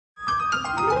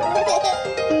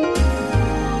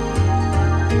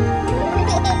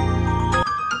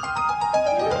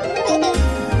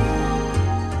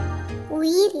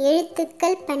உயிர்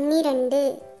எழுத்துக்கள் 12.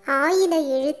 ஆயுத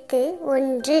எழுத்து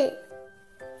 1.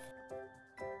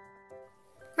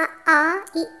 அ ஆ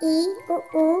இ ஈ உ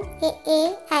ஊ எ ஏ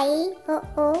ஐ ஒ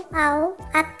ஓ ஔ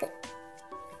அக்.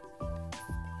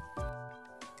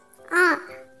 ஆ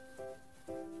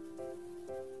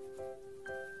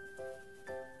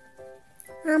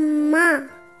அம்மா.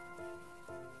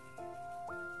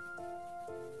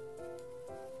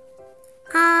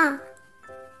 ஆ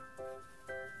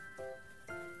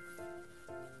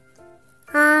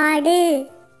ஆடு.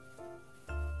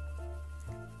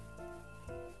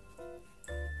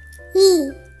 இ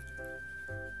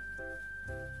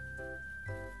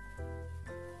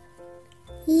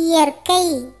இயற்கை.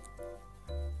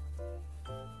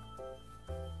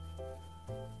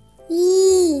 ஈ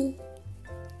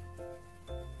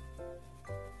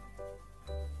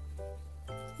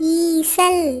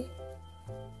ஈசல்.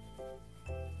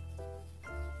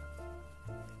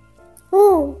 உ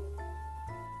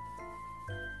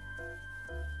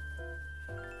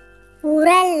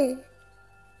உரல்.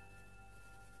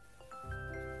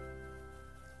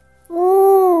 ஊ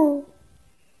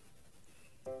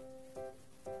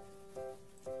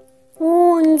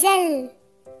ஊஞ்சல்.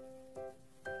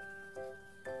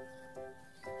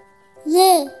 ஏ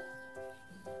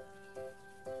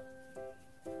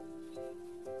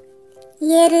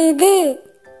எருது.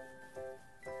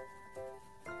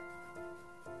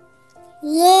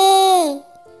 ஏ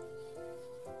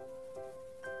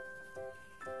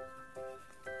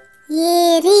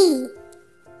ஏரி.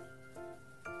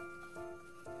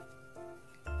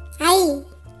 ஐ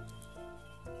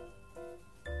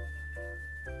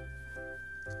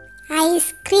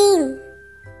ஐஸ்கிரீம்.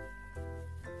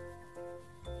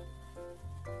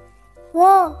 ஓ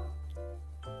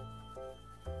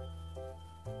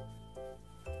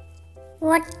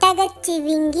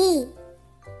ஒட்டகச்சிவிங்கி.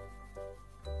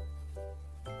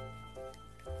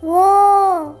 ஓ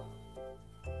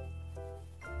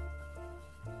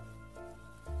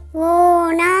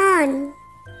ஓணான்.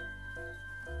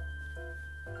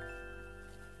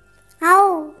 ஔ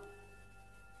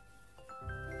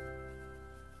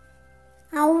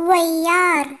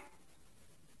ஔவையார்.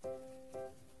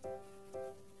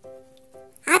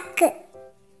 அக்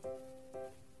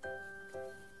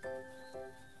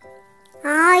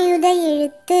ஆயுத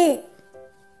எழுத்து.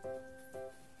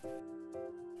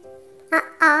 அ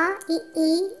ஆ இ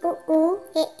ஈ உ ஊ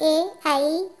எ ஏ ஐ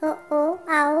ஒ ஓ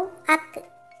ஔ அக்.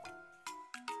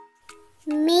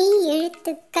 மெய்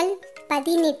எழுத்துக்கள்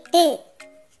 18.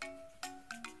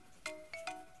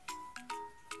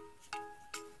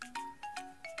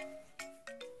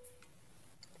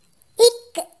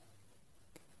 இக்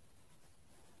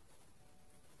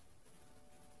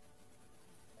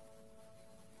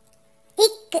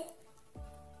இக்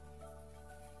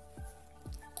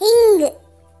இங்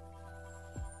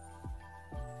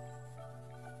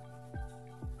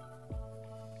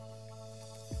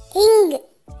இங்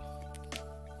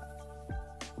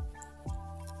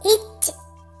இச்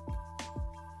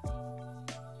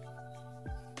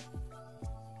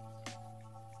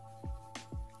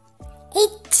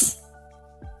இச்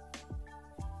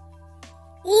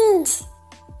inch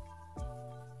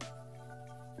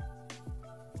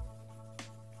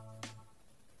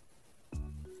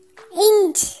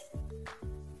inch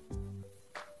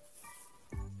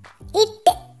it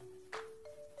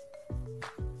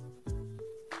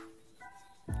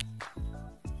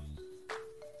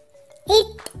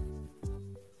it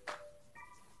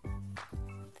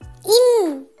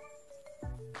in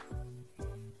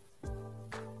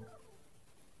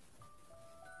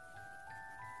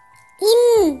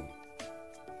இன்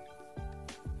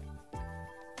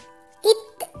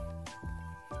இத்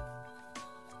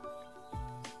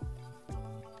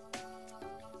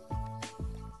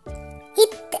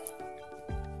இத்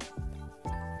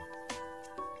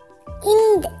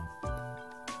இந்த்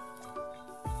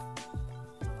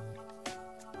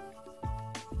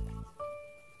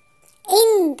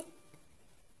இந்த்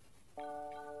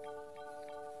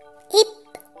இப்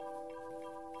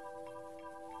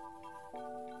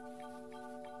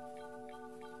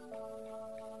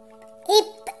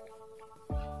இப்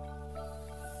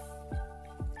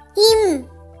இம்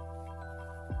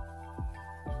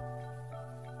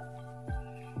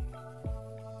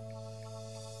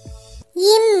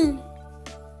இம்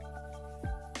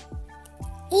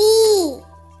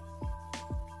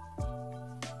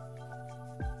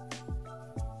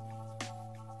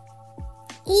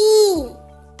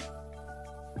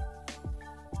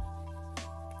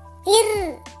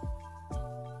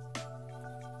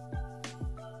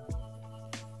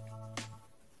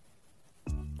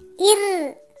இர்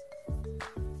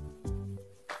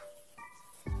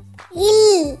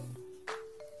இல்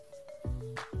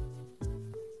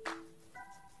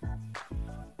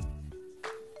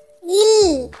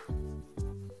இல்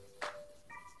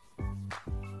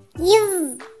இவ்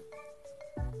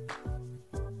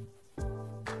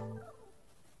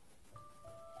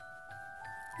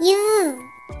இவ்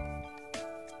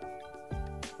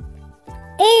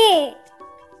ஏ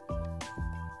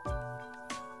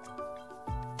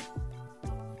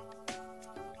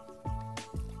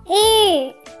ஏ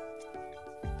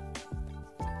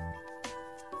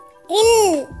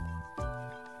இல்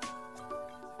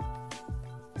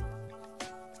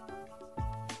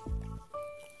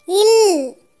இல்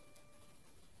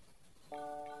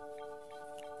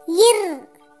இர்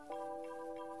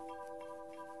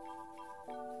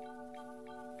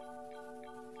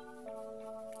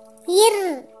இர்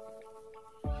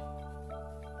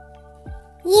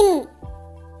இன்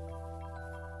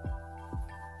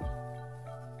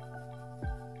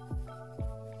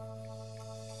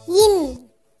இன்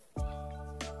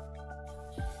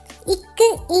இக்கு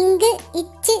இங்கு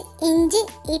இச்சு இஞ்சு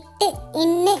இட்டு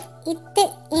இன்னு இத்து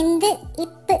இந்து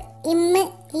இப்பு இம்மு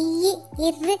இய்யு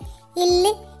இர்ரு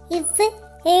இல்லு இவ்வு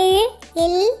ஏழு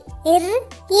இல் இர்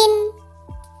இன்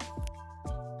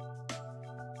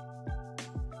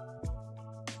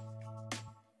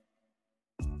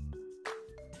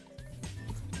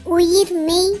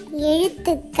உயிர்மெய்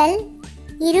எழுத்துக்கள்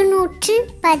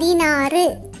 216.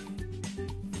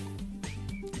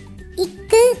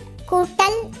 இக்கு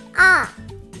கூட்டல் ஆ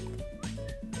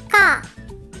கா.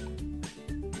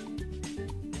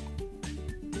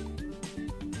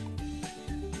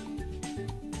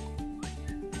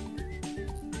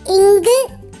 இங்கு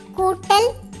கூட்டல்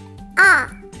ஆ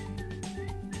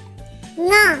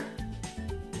ஙா.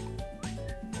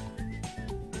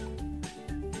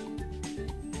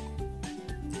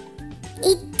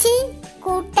 இச்சு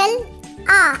கூட்டல்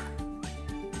ஆ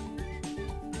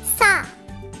சா.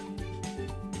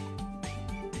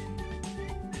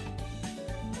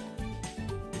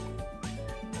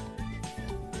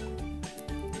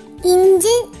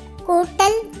 இஞ்சு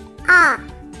கூட்டல் ஆ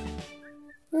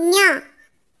ஞா.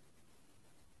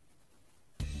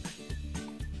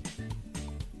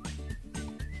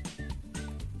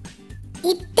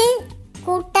 இட்டு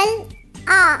கூட்டல்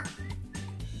ஆ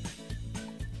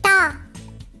டா.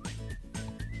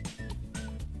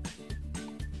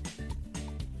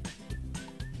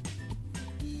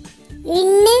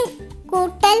 இன்னு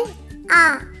கூட்டல் ஆ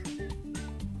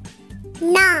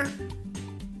நா.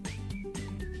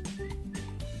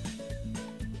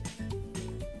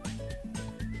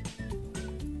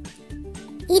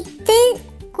 இத்து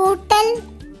கூட்டல்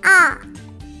ஆ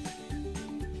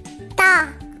தா.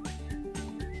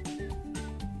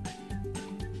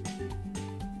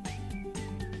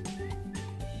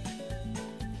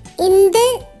 இந்து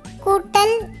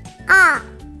கூட்டல் ஆ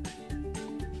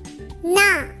நா.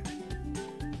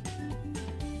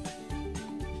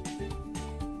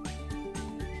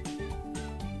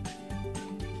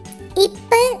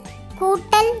 இப்பு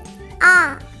கூட்டல் ஆ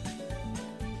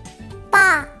பா.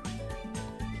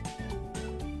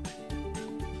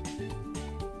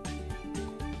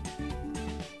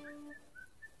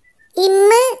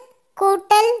 இம்மு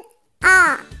கூட்டல் ஆ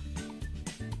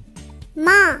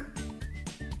மா.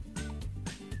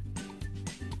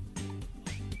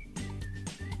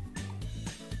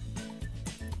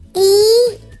 ஈ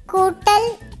கூட்டல்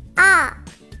ஆ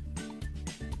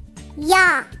யா.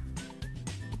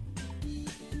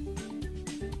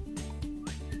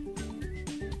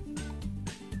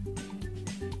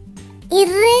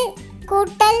 இர்ரு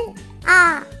கூட்டல் ஆ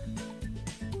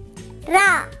ரா.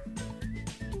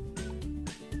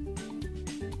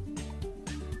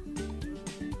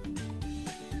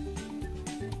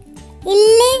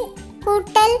 இல்லு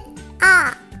கூட்டல் ஆ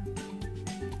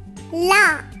லா.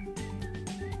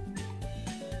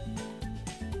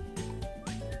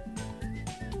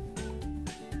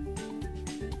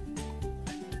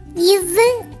 இவ்வு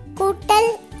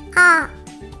கூட்டல் ஆ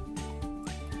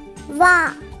வா.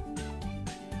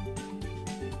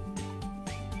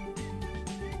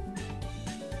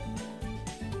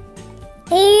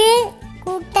 ஏழு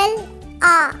கூட்டல்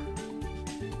ஆ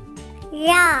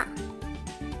ழா.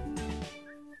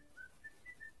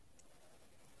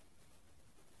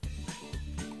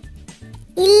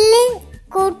 இல்லு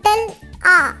கூட்டல்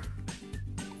ஆ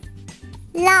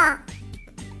லா.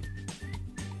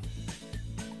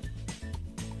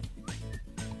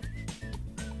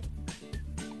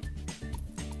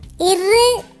 இர்ரு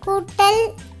கூட்டல்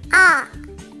ஆ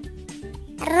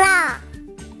ரா.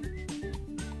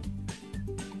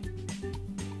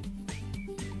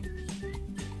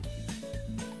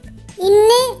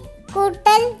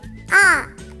 ஆ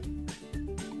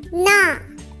நா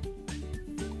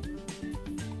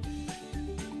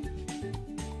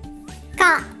கா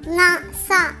ஞா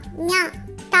சா ஞா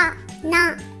டா நா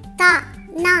தா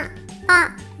நா பா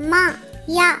மா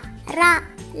யா ரா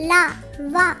லா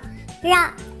வா ரா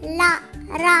லா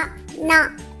ரா நா.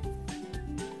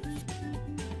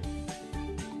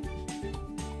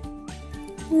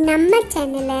 நம்ம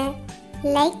சேனலை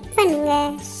லைக் பண்ணுங்க,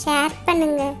 ஷேர்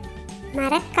பண்ணுங்க,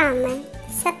 மறக்காம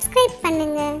சப்ஸ்கிரைப்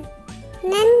பண்ணுங்க.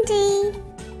 நன்றி.